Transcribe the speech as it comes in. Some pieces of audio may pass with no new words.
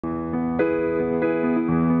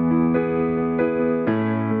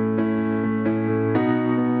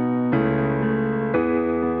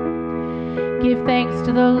thanks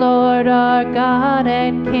to the Lord our God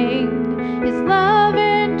and King. His love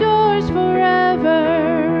endures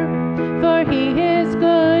forever. For he is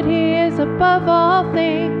good, he is above all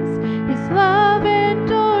things. His love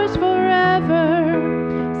endures forever.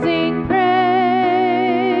 Sing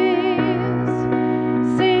praise,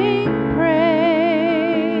 sing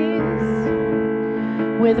praise.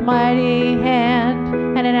 With mighty hand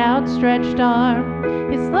and an outstretched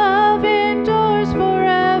arm, his love endures forever.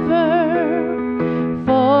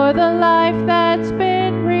 For the life that's